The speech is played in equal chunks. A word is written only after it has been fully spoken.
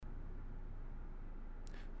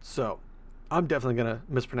So, I'm definitely going to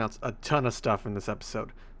mispronounce a ton of stuff in this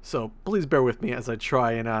episode. So, please bear with me as I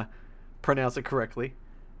try and pronounce it correctly.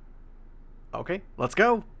 Okay, let's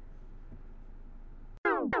go.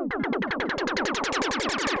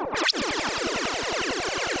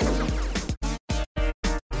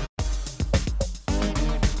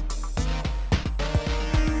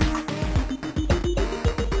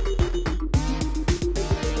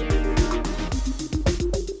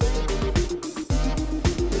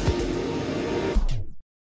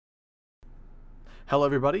 Hello,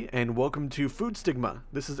 everybody, and welcome to Food Stigma.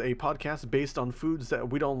 This is a podcast based on foods that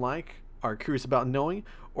we don't like, are curious about knowing,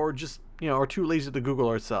 or just, are too lazy to Google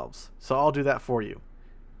ourselves. So I'll do that for you.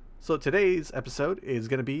 So today's episode is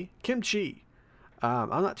going to be kimchi. I'm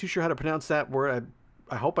not too sure how to pronounce that word.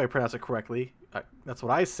 I hope I pronounce it correctly. That's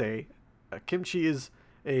what I say. Kimchi is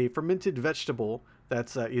a fermented vegetable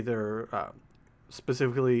that's either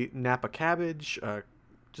specifically Napa cabbage,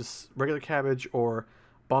 just regular cabbage, or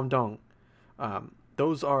bomdong.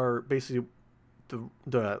 Those are basically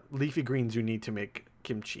the leafy greens you need to make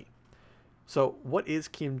kimchi. So what is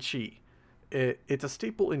kimchi? It's a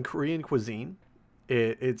staple in Korean cuisine.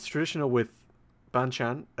 It's traditional with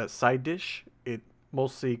banchan, a side dish. It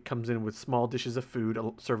mostly comes in with small dishes of food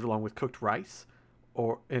served along with cooked rice,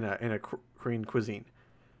 or in a Korean cuisine.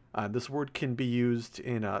 This word can be used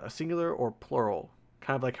in a singular or plural,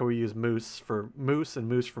 kind of like how we use moose for moose and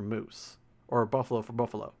moose for moose, or buffalo for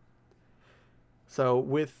buffalo. So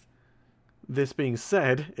with this being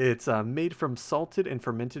said, it's made from salted and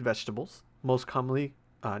fermented vegetables, most commonly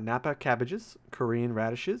Napa cabbages, Korean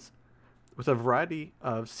radishes, with a variety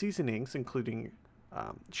of seasonings including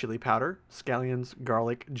chili powder, scallions,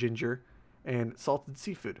 garlic, ginger, and salted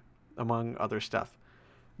seafood, among other stuff.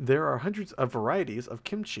 There are hundreds of varieties of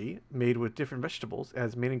kimchi made with different vegetables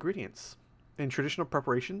as main ingredients. In traditional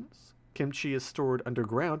preparations, kimchi is stored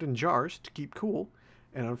underground in jars to keep cool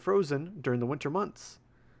and unfrozen during the winter months.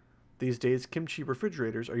 These days, kimchi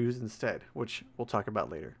refrigerators are used instead, which we'll talk about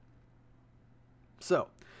later. So,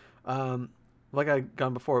 like I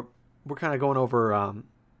gone before, we're kind of going over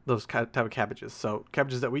those type of cabbages. So,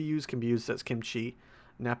 cabbages that we use can be used as kimchi.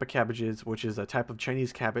 Napa cabbages, which is a type of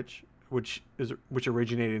Chinese cabbage, which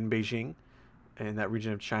originated in Beijing, in that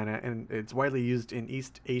region of China, and it's widely used in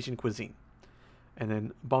East Asian cuisine. And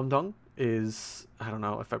then bomdong is, I don't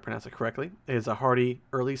know if I pronounce it correctly, is a hardy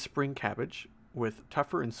early spring cabbage with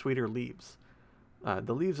tougher and sweeter leaves.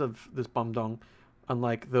 The leaves of this bomdong,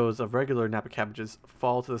 unlike those of regular Napa cabbages,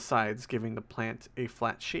 fall to the sides, giving the plant a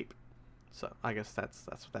flat shape. So I guess that's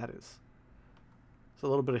what that is. So a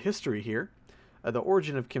little bit of history here. The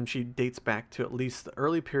origin of kimchi dates back to at least the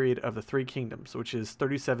early period of the Three Kingdoms, which is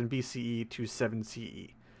 37 BCE to 7 CE.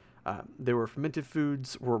 There were fermented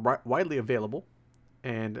foods were widely available.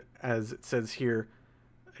 And as it says here,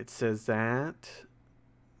 it says that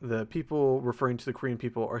the people, referring to the Korean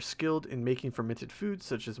people, are skilled in making fermented foods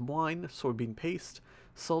such as wine, soybean paste,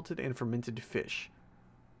 salted and fermented fish.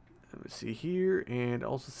 Let me see here, and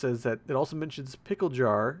also says that it also mentions pickle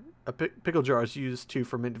jar. A pickle jar is used to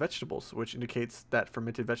ferment vegetables, which indicates that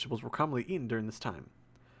fermented vegetables were commonly eaten during this time.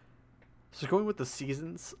 So going with the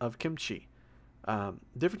seasons of kimchi,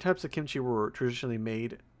 different types of kimchi were traditionally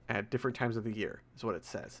made at different times of the year, is what it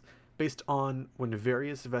says, based on when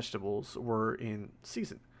various vegetables were in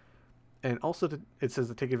season. And also it says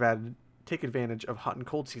to take advantage of hot and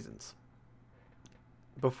cold seasons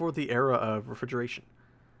before the era of refrigeration.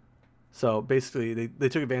 So basically they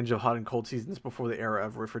took advantage of hot and cold seasons before the era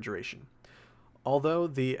of refrigeration. Although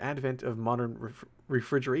the advent of modern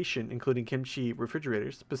refrigeration, including kimchi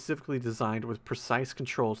refrigerators, specifically designed with precise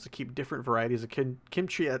controls to keep different varieties of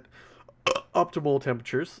kimchi at optimal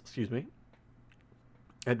temperatures,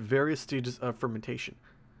 at various stages of fermentation.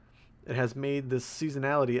 It has made this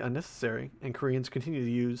seasonality unnecessary, and Koreans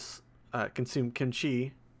continue to consume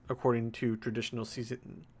kimchi according to traditional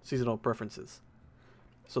seasonal preferences.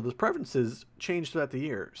 So those preferences change throughout the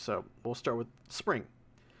year, so we'll start with spring.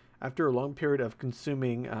 After a long period of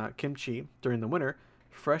consuming kimchi during the winter,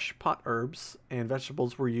 fresh pot herbs and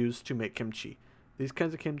vegetables were used to make kimchi. These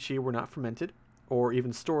kinds of kimchi were not fermented or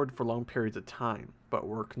even stored for long periods of time, but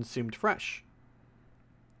were consumed fresh.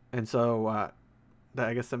 And so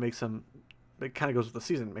I guess that makes them, it kind of goes with the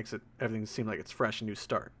season, makes everything seem like it's fresh and new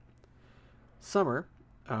start. Summer,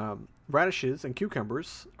 radishes and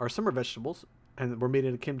cucumbers are summer vegetables and were made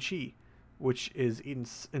into kimchi, which is eaten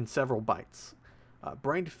in several bites.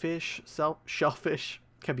 Brined fish, shellfish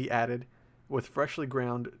can be added with freshly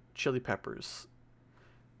ground chili peppers.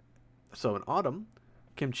 So in autumn,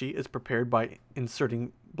 kimchi is prepared by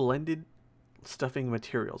inserting blended stuffing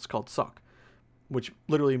materials called sok, which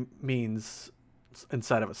literally means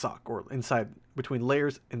inside of a sock or inside between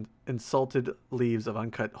layers and salted leaves of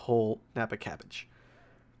uncut whole Napa cabbage.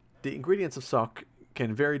 The ingredients of sok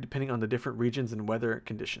can vary depending on the different regions and weather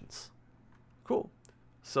conditions. Cool.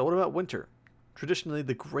 So what about winter? Traditionally,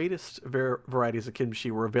 the greatest varieties of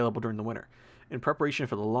kimchi were available during the winter. In preparation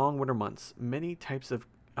for the long winter months, many types of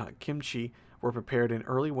kimchi were prepared in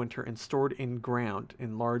early winter and stored in ground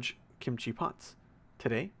in large kimchi pots.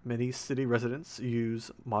 Today, many city residents use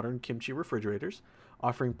modern kimchi refrigerators,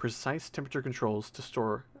 offering precise temperature controls to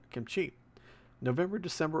store kimchi. November,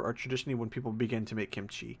 December are traditionally when people begin to make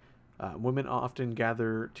kimchi. Women often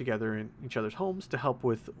gather together in each other's homes to help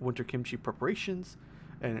with winter kimchi preparations.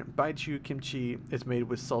 And baijiu kimchi is made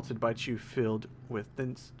with salted baijiu filled with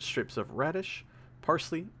thin strips of radish,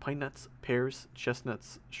 parsley, pine nuts, pears,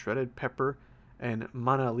 chestnuts, shredded pepper, and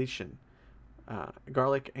mana lichin,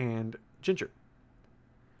 garlic, and ginger.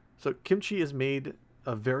 So kimchi is made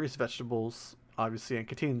of various vegetables, obviously, and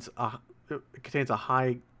contains a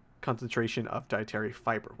high concentration of dietary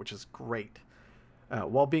fiber, which is great,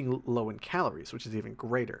 while being low in calories, which is even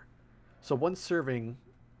greater. So one serving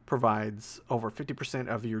provides over 50%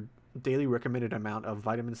 of your daily recommended amount of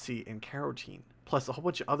vitamin C and carotene, plus a whole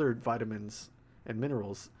bunch of other vitamins and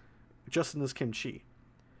minerals just in this kimchi.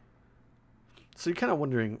 So you're kind of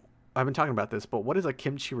wondering, I've been talking about this, but what is a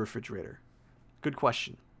kimchi refrigerator? Good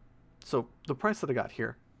question. So the price that I got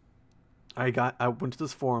here, I went to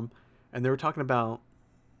this forum and they were talking about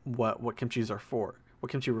what kimchis are for,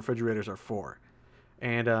 what kimchi refrigerators are for.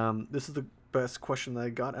 And this is the best question that I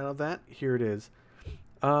got out of that. Here it is.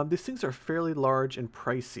 These things are fairly large and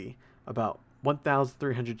pricey, about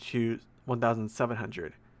 $1,300 to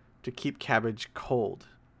 $1,700 to keep cabbage cold.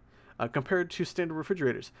 Compared to standard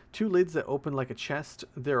refrigerators, two lids that open like a chest,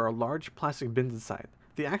 there are large plastic bins inside.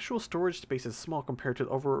 The actual storage space is small compared to the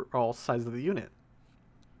overall size of the unit.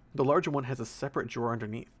 The larger one has a separate drawer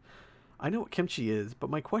underneath. I know what kimchi is, but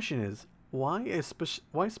my question is, why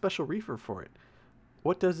special reefer for it?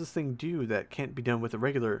 What does this thing do that can't be done with a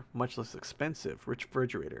regular, much less expensive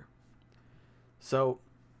refrigerator? So,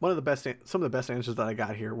 some of the best answers that I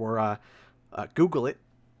got here were Google it.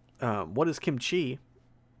 What is kimchi?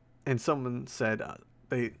 And someone said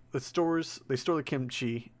they store the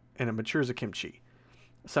kimchi and it matures the kimchi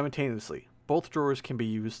simultaneously. Both drawers can be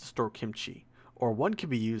used to store kimchi, or one can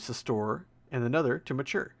be used to store and another to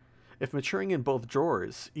mature. If maturing in both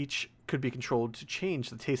drawers, each could be controlled to change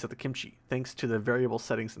the taste of the kimchi, thanks to the variable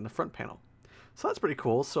settings in the front panel. So that's pretty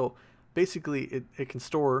cool. So basically, it can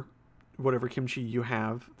store whatever kimchi you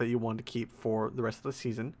have that you want to keep for the rest of the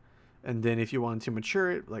season. And then if you want to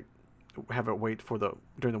mature it, like have it wait for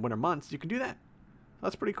during the winter months, you can do that.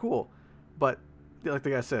 That's pretty cool. But like the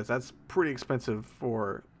guy says, that's pretty expensive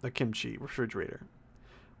for a kimchi refrigerator.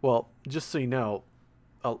 Well, just so you know,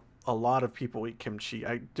 a lot of people eat kimchi.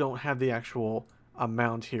 I don't have the actual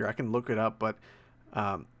amount here. I can look it up, but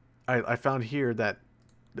I found here that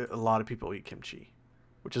a lot of people eat kimchi,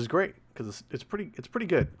 which is great because it's pretty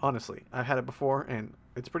good. Honestly, I've had it before and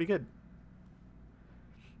it's pretty good.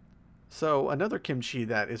 So another kimchi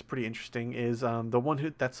that is pretty interesting is the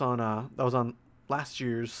one that was on last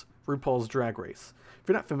year's RuPaul's Drag Race. If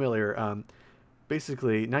you're not familiar,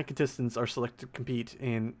 basically 9 contestants are selected to compete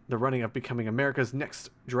in the running of becoming America's next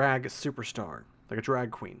drag superstar, like a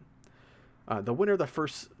drag queen. The winner of the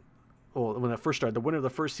first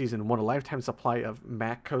season won a lifetime supply of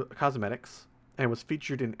MAC cosmetics and was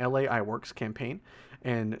featured in LA Eyeworks campaign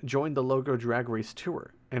and joined the Logo Drag Race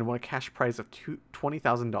tour and won a cash prize of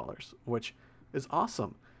 $20,000, which is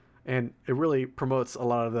awesome. And it really promotes a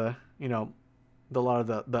lot of the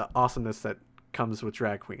awesomeness that comes with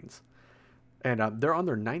drag queens. And they're on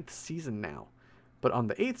their 9th season now. But on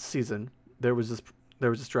the 8th season, there was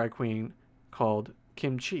this drag queen called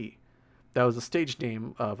Kimchi. That was the stage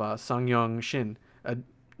name of Sangyoung Shin, a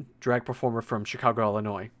drag performer from Chicago,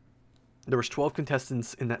 Illinois. There was 12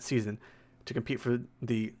 contestants in that season to compete for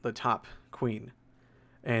the top queen.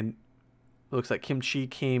 And it looks like Kimchi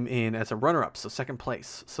came in as a runner-up, so second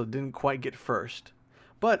place. So didn't quite get first.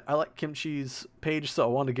 But I like Kimchi's page, so I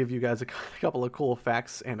want to give you guys a couple of cool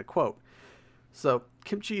facts and a quote. So,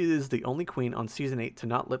 Kimchi is the only queen on season 8 to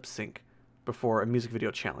not lip sync before a music video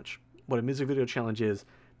challenge. What a music video challenge is,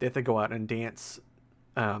 they have to go out and dance.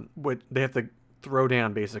 They have to throw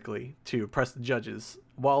down, basically, to impress the judges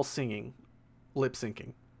while singing, lip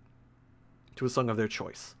syncing to a song of their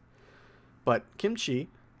choice. But Kimchi,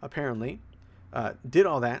 apparently, did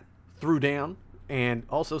all that, threw down, and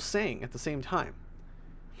also sang at the same time.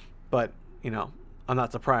 But, I'm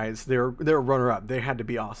not surprised. They're runner-up. They had to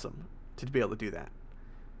be awesome to be able to do that.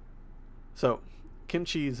 So,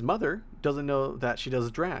 Kimchi's mother doesn't know that she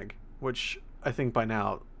does drag, which I think by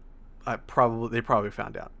now, they probably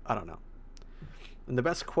found out. I don't know. And the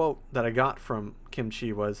best quote that I got from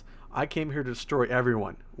Kimchi was, "I came here to destroy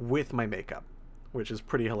everyone with my makeup," which is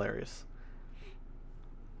pretty hilarious.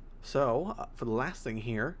 So, for the last thing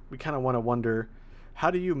here, we kind of want to wonder,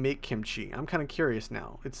 how do you make kimchi? I'm kind of curious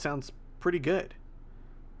now. It sounds pretty good.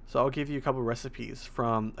 So I'll give you a couple recipes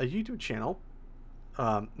from a YouTube channel,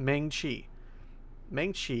 Mang Chi.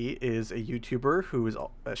 Mang Chi is a YouTuber who is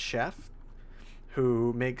a chef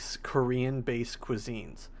who makes Korean-based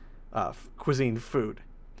cuisine food.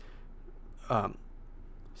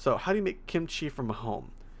 So how do you make kimchi from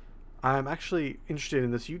home? I'm actually interested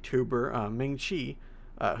in this YouTuber, Mang Chi,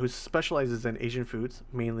 who specializes in Asian foods,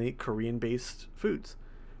 mainly Korean-based foods.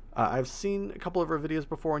 I've seen a couple of her videos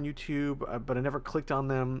before on YouTube, but I never clicked on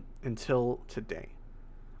them until today.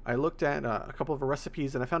 I looked at a couple of her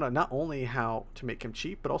recipes, and I found out not only how to make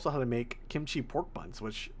kimchi, but also how to make kimchi pork buns,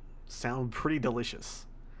 which sound pretty delicious.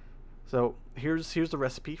 So here's the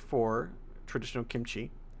recipe for traditional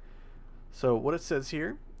kimchi. So what it says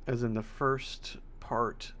here, as in the first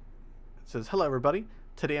part, it says, "Hello everybody.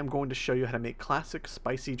 Today I'm going to show you how to make classic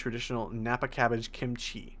spicy traditional Napa cabbage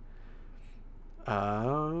kimchi."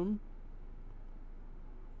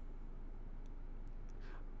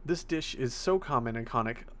 This dish is so common and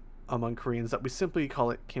iconic among Koreans that we simply call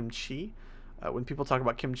it kimchi. When people talk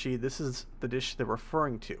about kimchi, this is the dish they're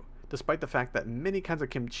referring to, despite the fact that many kinds of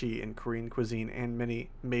kimchi in Korean cuisine and many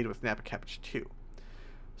made with Napa cabbage too.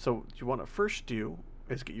 So what you want to first do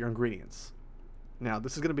is get your ingredients. Now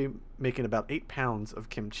this is going to be making about 8 pounds of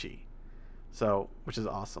kimchi, so which is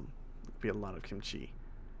awesome. It'll be a lot of kimchi.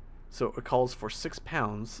 So it calls for 6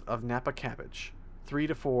 pounds of Napa cabbage, 3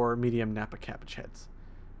 to 4 medium Napa cabbage heads,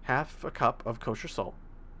 half a cup of kosher salt,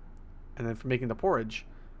 and then for making the porridge,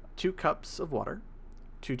 2 cups of water,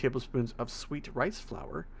 2 tablespoons of sweet rice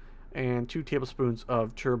flour, and 2 tablespoons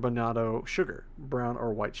of turbinado sugar, brown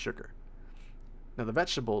or white sugar. Now the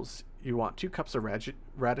vegetables, you want 2 cups of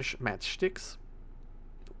radish matchsticks,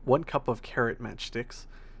 1 cup of carrot matchsticks,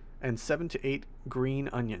 and 7 to 8 green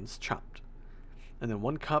onions chopped. And then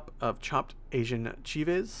 1 cup of chopped Asian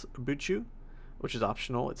chives, buchu, which is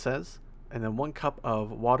optional, it says, and then 1 cup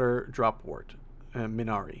of water dropwort,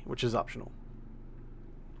 minari, which is optional.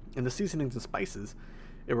 In the seasonings and spices,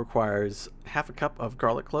 it requires half a cup of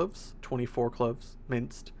garlic cloves, 24 cloves,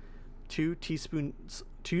 minced, 2 teaspoon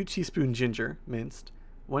ginger, minced,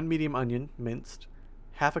 1 medium onion, minced,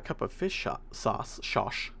 half a cup of fish sauce,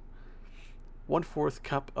 shosh, 1/4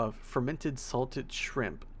 cup of fermented salted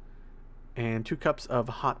shrimp, and 2 cups of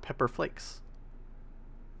hot pepper flakes.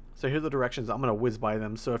 So here are the directions. I'm going to whiz by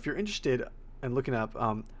them. So if you're interested in looking up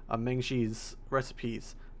Mang Chi's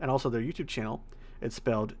recipes and also their YouTube channel, it's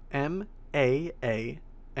spelled Maangchi,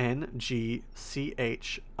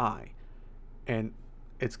 and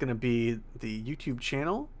it's going to be the YouTube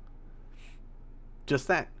channel, just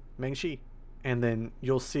that, Mang Chi. And then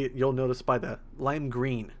you'll notice by the lime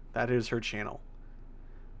green, that is her channel.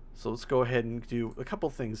 So let's go ahead and do a couple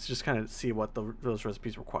things, just kind of see what those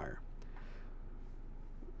recipes require.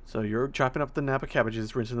 So you're chopping up the Napa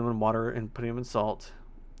cabbages, rinsing them in water and putting them in salt.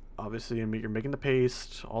 Obviously, you're making the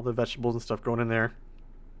paste, all the vegetables and stuff going in there.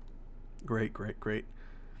 Great.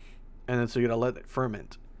 And then so you gotta let it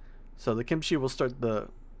ferment. So the kimchi will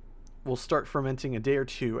start fermenting a day or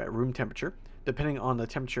two at room temperature, depending on the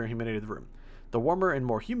temperature and humidity of the room. The warmer and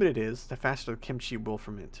more humid it is, the faster the kimchi will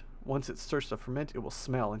ferment. Once it starts to ferment, it will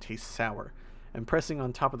smell and taste sour, and pressing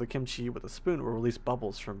on top of the kimchi with a spoon will release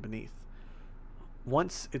bubbles from beneath.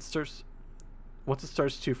 Once it starts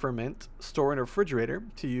to ferment, store in a refrigerator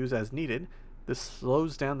to use as needed. This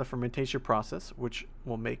slows down the fermentation process, which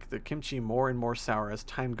will make the kimchi more and more sour as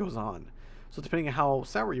time goes on. So depending on how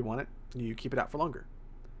sour you want it, you keep it out for longer.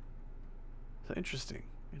 So interesting.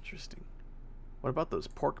 What about those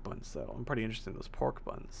pork buns, though? I'm pretty interested in those pork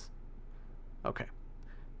buns. Okay.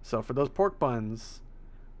 So for those pork buns,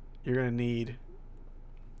 you're going to need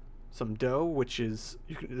some dough, which is,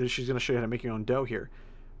 she's going to show you how to make your own dough here.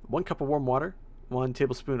 1 cup of warm water, 1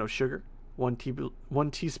 tablespoon of sugar, 1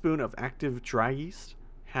 teaspoon of active dry yeast,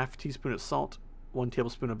 half teaspoon of salt, 1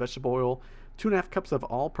 tablespoon of vegetable oil, 2.5 cups of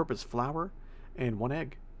all-purpose flour, and 1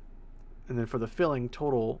 egg. And then for the filling,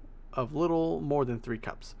 total of little more than 3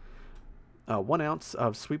 cups. 1 ounce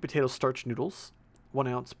of sweet potato starch noodles, 1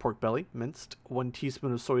 ounce pork belly, minced, 1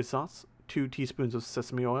 teaspoon of soy sauce, 2 teaspoons of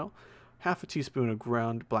sesame oil, half a teaspoon of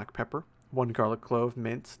ground black pepper, 1 garlic clove,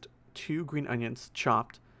 minced, 2 green onions,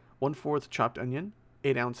 chopped, 1/4 chopped onion,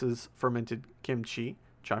 8 ounces fermented kimchi,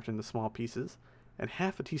 chopped into small pieces, and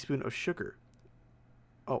half a teaspoon of sugar.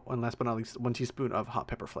 Oh, and last but not least, 1 teaspoon of hot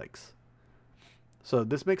pepper flakes. So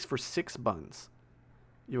this makes for 6 buns.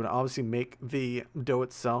 You would obviously make the dough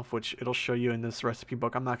itself, which it'll show you in this recipe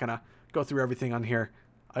book. I'm not going to go through everything on here.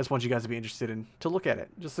 I just want you guys to be interested in, to look at it,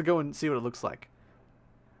 just to go and see what it looks like.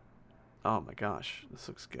 Oh my gosh, this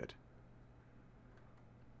looks good.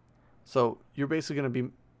 So you're basically going to be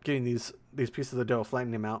getting these pieces of the dough,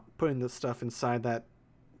 flattening them out, putting this stuff inside that,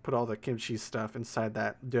 put all the kimchi stuff inside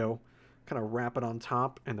that dough, kind of wrap it on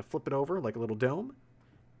top and to flip it over like a little dome.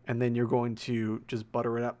 And then you're going to just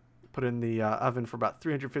butter it up, put it in the oven for about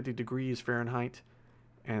 350 degrees Fahrenheit,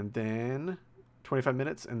 and then 25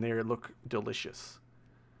 minutes, and they look delicious.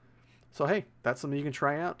 So hey, that's something you can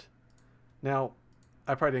try out. Now,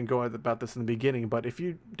 I probably didn't go about this in the beginning, but if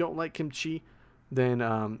you don't like kimchi,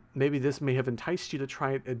 then maybe this may have enticed you to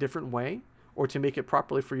try it a different way, or to make it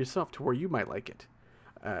properly for yourself to where you might like it.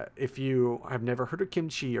 If you have never heard of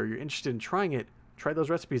kimchi or you're interested in trying it, try those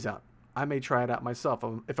recipes out. I may try it out myself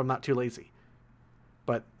if I'm not too lazy.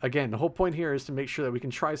 But again, the whole point here is to make sure that we can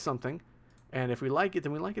try something, and if we like it,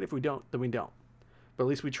 then we like it. If we don't, then we don't. But at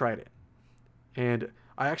least we tried it. And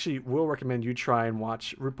I actually will recommend you try and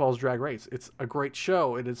watch RuPaul's Drag Race. It's a great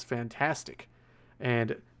show. It is fantastic.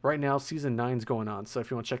 And right now, season 9's going on. So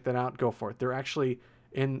if you want to check that out, go for it. They're actually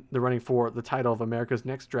in the running for the title of America's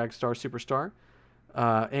Next Drag Star Superstar.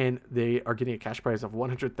 And they are getting a cash prize of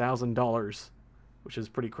 $100,000, which is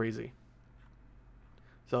pretty crazy.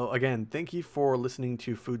 So again, thank you for listening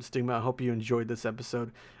to Food Stigma. I hope you enjoyed this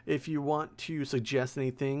episode. If you want to suggest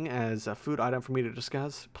anything as a food item for me to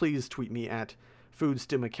discuss, please tweet me at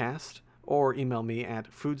FoodStigmaCast or email me at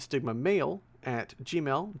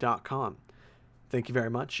foodstigmamail@gmail.com. Thank you very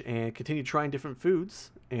much, and continue trying different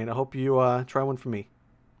foods, and I hope you try one for me.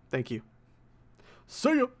 Thank you.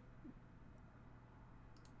 See ya!